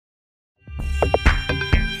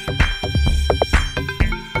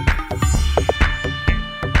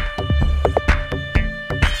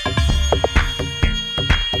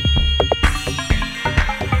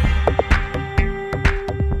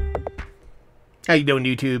How you doing,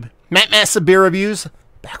 YouTube? Matt Massa Beer Reviews.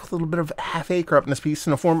 Back with a little bit of Half Acre up in this piece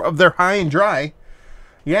in the form of their High and Dry.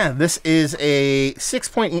 Yeah, this is a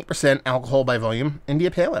 6.8% alcohol by volume India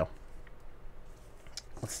Pale Ale.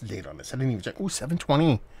 What's the date on this? I didn't even check. Ooh,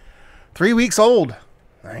 7/20. 3 weeks old.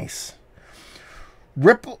 Nice.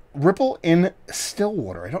 Ripple in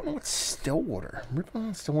Stillwater. I don't know what's Stillwater. Ripple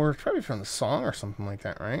in Stillwater. It's probably from the song or something like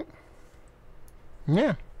that, right?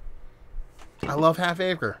 Yeah. I love Half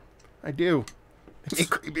Acre. I do. They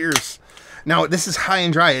make great beers. Now, this is High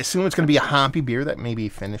and Dry. I assume it's going to be a hoppy beer that maybe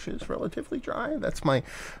finishes relatively dry. That's my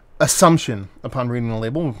assumption upon reading the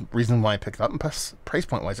label. Reason why I picked it up. And plus, price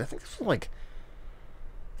point wise, I think this was like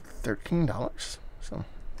 $13. So,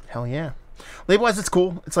 hell yeah. Label wise, it's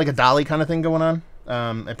cool. It's like a dolly kind of thing going on.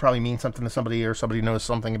 It probably means something to somebody, or somebody knows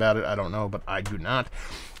something about it. I don't know, but I do not.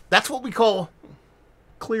 That's what we call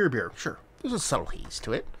clear beer. Sure, there's a subtle haze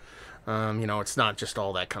to it. You know, it's not just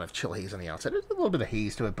all that kind of chill haze on the outside. There's a little bit of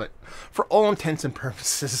haze to it, but for all intents and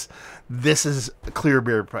purposes, this is a clear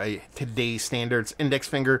beer by today's standards. Index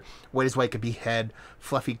finger, white as white could be head,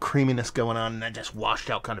 fluffy creaminess going on, and that just washed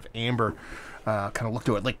out kind of amber kind of look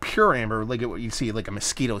to it, like pure amber, like what you see, like a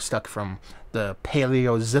mosquito stuck from the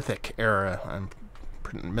Paleozoic era. I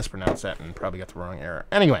mispronounced that and probably got the wrong era.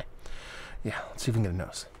 Anyway, yeah, let's see if we can get a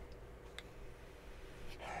nose.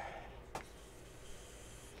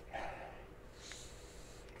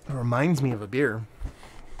 It reminds me of a beer.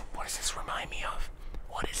 What does this remind me of?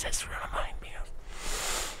 What does this remind me of?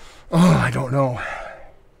 Oh, I don't know.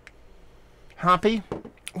 Hoppy?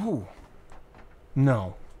 Ooh.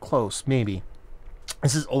 No. Close. Maybe.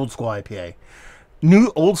 This is old school IPA.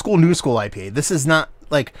 Old school, new school IPA. This is not,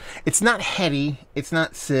 like, it's not heady. It's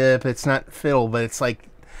not sip. It's not fiddle, but it's like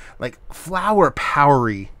flower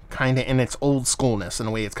powery kind of in its old schoolness in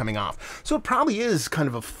the way it's coming off. So it probably is kind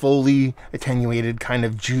of a fully attenuated, kind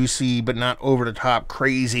of juicy, but not over the top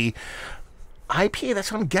crazy IPA.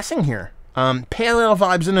 That's what I'm guessing here. Pale ale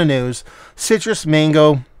vibes in the nose, citrus,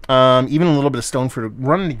 mango, even a little bit of stone fruit.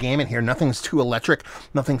 Running the gamut here. Nothing's too electric.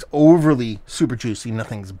 Nothing's overly super juicy.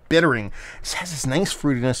 Nothing's bittering. It just has this nice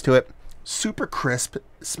fruitiness to it. Super crisp. It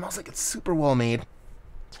smells like it's super well made.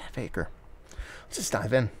 It's Half Acre. Let's just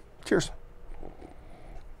dive in. Cheers.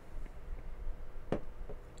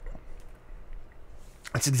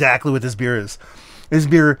 That's exactly what this beer is. This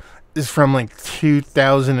beer is from like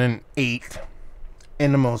 2008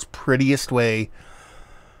 in the most prettiest way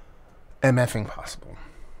MFing possible.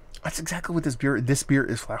 That's exactly what this beer is. This beer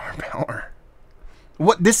is flower power.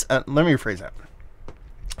 What this, let me rephrase that.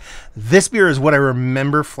 This beer is what I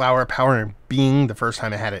remember flower power being the first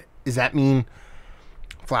time I had it. Does that mean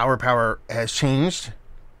flower power has changed?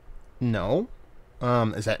 No.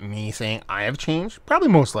 Is that me saying I have changed? Probably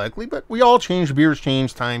most likely, but we all change. Beers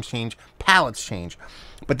change, times change, palates change.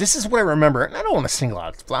 But this is what I remember, and I don't want to single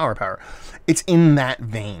out flower power. It's in that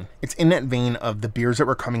vein. It's in that vein of the beers that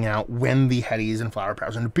were coming out when the headies and flower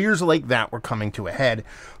powers and the beers like that were coming to a head.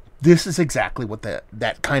 This is exactly what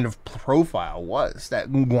that kind of profile was.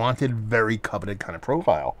 That wanted, very coveted kind of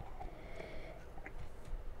profile.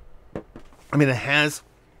 I mean, it has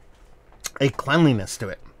a cleanliness to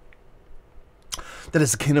it that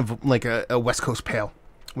is kind of like a West Coast Pale,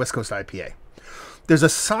 West Coast IPA. There's a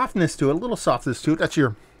softness to it, a little softness to it. That's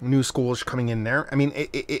your new schoolish coming in there. I mean,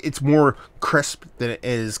 it's more crisp than it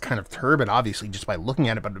is kind of turbid, obviously, just by looking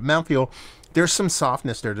at it. But the mouthfeel, there's some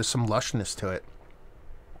softness there. There's some lushness to it.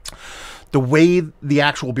 The way the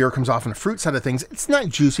actual beer comes off on the fruit side of things, it's not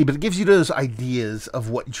juicy, but it gives you those ideas of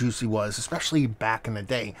what juicy was, especially back in the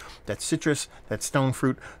day. That citrus, that stone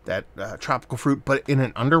fruit, that tropical fruit, but in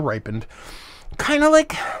an underripened, kind of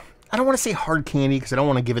like, I don't want to say hard candy because I don't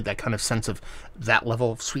want to give it that kind of sense of that level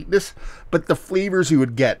of sweetness, but the flavors you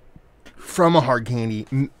would get from a hard candy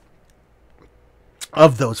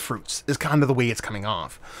of those fruits is kind of the way it's coming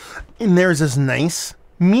off. And there's this nice,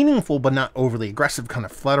 meaningful, but not overly aggressive kind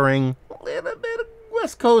of fluttering, a little bit of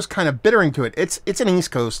West Coast kind of bittering to it. It's an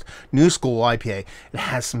East Coast, new school IPA. It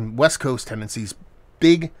has some West Coast tendencies,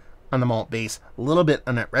 big on the malt base, a little bit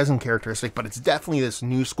on that resin characteristic, but it's definitely this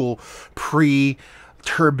new school,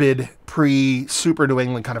 pre-turbid, pre-super New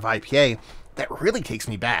England kind of IPA that really takes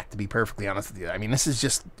me back, to be perfectly honest with you. I mean, this is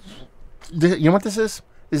just, you know what this is?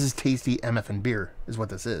 This is tasty MFing beer, is what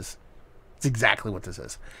this is. It's exactly what this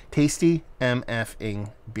is. Tasty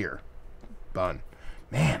MFing beer. Bun.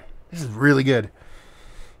 Man, this is really good.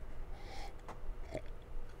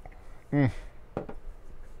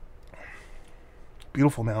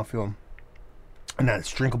 Beautiful mouthfeel. And that it's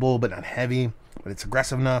drinkable, but not heavy. But it's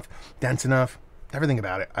aggressive enough, dense enough. Everything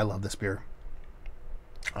about it. I love this beer.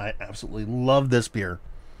 I absolutely love this beer.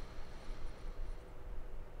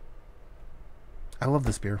 I love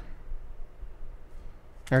this beer.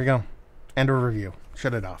 There you go. End of review.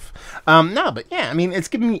 Shut it off. No, but yeah, I mean, it's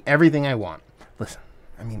giving me everything I want. Listen,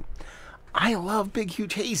 I mean, I love big,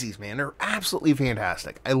 huge hazies, man. They're absolutely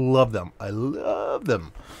fantastic. I love them. I love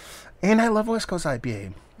them. And I love West Coast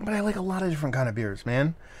IPA. But I like a lot of different kind of beers,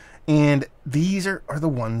 man. And these are the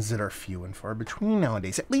ones that are few and far between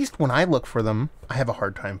nowadays. At least when I look for them, I have a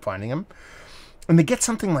hard time finding them. And to get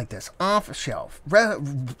something like this off a shelf,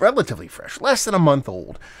 relatively fresh, less than a month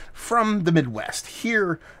old, from the Midwest,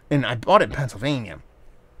 here, and I bought it in Pennsylvania,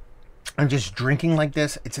 and just drinking like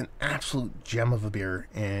this, it's an absolute gem of a beer,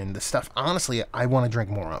 and the stuff, honestly, I want to drink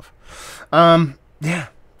more of. Yeah,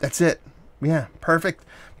 that's it. Yeah, perfect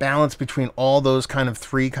balance between all those kind of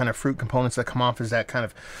three kind of fruit components that come off as that kind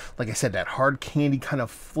of, like I said, that hard candy kind of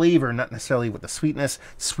flavor, not necessarily with the sweetness,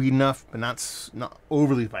 sweet enough, but not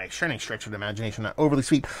overly, by any stretch of the imagination, not overly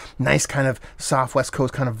sweet. Nice kind of soft West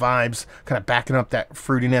Coast kind of vibes, kind of backing up that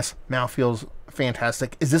fruitiness. Mouth feels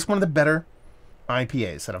fantastic. Is this one of the better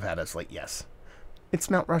IPAs that I've had as late? Yes. It's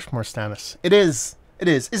Mount Rushmore status. It is. It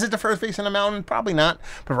is. Is it the first base in a mountain? Probably not.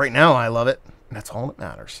 But right now, I love it. And that's all that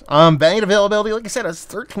matters. Banging availability, like I said, it's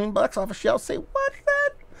 $13 off a shelf. Say, what's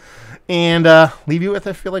that? And leave you with,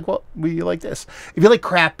 if you like, what we like this. If you like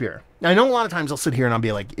craft beer. Now, I know a lot of times I'll sit here and I'll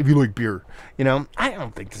be like, if you like beer, you know, I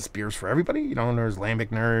don't think this beer's for everybody. You know, there's lambic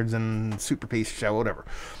nerds and super pace show, whatever.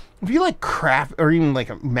 If you like craft, or even like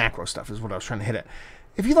a macro stuff is what I was trying to hit at.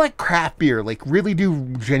 If you like craft beer, like really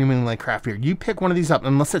do genuinely like craft beer, you pick one of these up,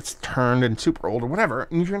 unless it's turned and super old or whatever,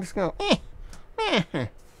 and you're just going,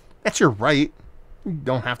 that's your right. You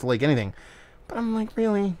don't have to like anything. But I'm like,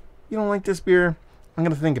 really? You don't like this beer? I'm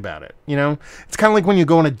going to think about it, you know? It's kind of like when you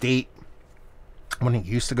go on a date. When I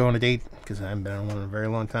used to go on a date, because I haven't been on one in a very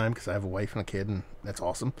long time, because I have a wife and a kid, and that's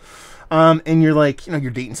awesome. And you're like, you know,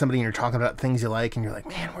 you're dating somebody, and you're talking about things you like, and you're like,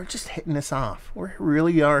 man, we're just hitting this off. We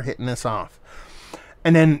really are hitting this off.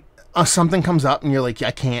 And then something comes up, and you're like,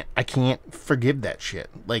 I can't forgive that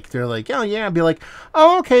shit. Like, they're like, oh, yeah. I'd be like,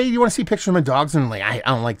 oh, okay, you want to see pictures of my dogs? And like, I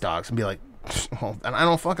don't like dogs. And be like, well, and I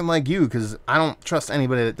don't fucking like you, because I don't trust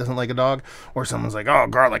anybody that doesn't like a dog. Or someone's like, oh,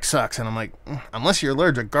 garlic sucks. And I'm like, unless you're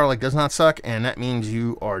allergic, garlic does not suck, and that means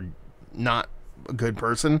you are not a good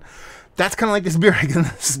person. That's kind of like this beer. I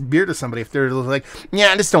give this beer to somebody. If they're like, yeah,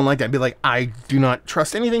 I just don't like that, I'd be like, I do not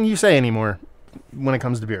trust anything you say anymore when it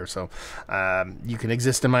comes to beer. So you can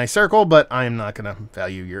exist in my circle, but I'm not going to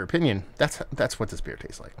value your opinion. That's what this beer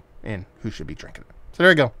tastes like, and who should be drinking it. So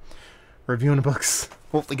there you go. Reviewing the books.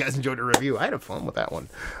 Hopefully you guys enjoyed the review. I had fun with that one.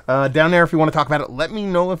 Down there, if you want to talk about it, let me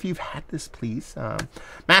know if you've had this, please.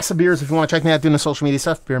 Massive Beers, if you want to check me out doing the social media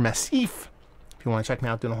stuff. Beer Massif, if you want to check me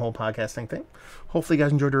out doing the whole podcasting thing. Hopefully you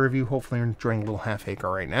guys enjoyed the review. Hopefully you're enjoying a little half acre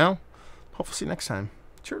right now. Hopefully see you next time.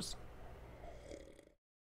 Cheers.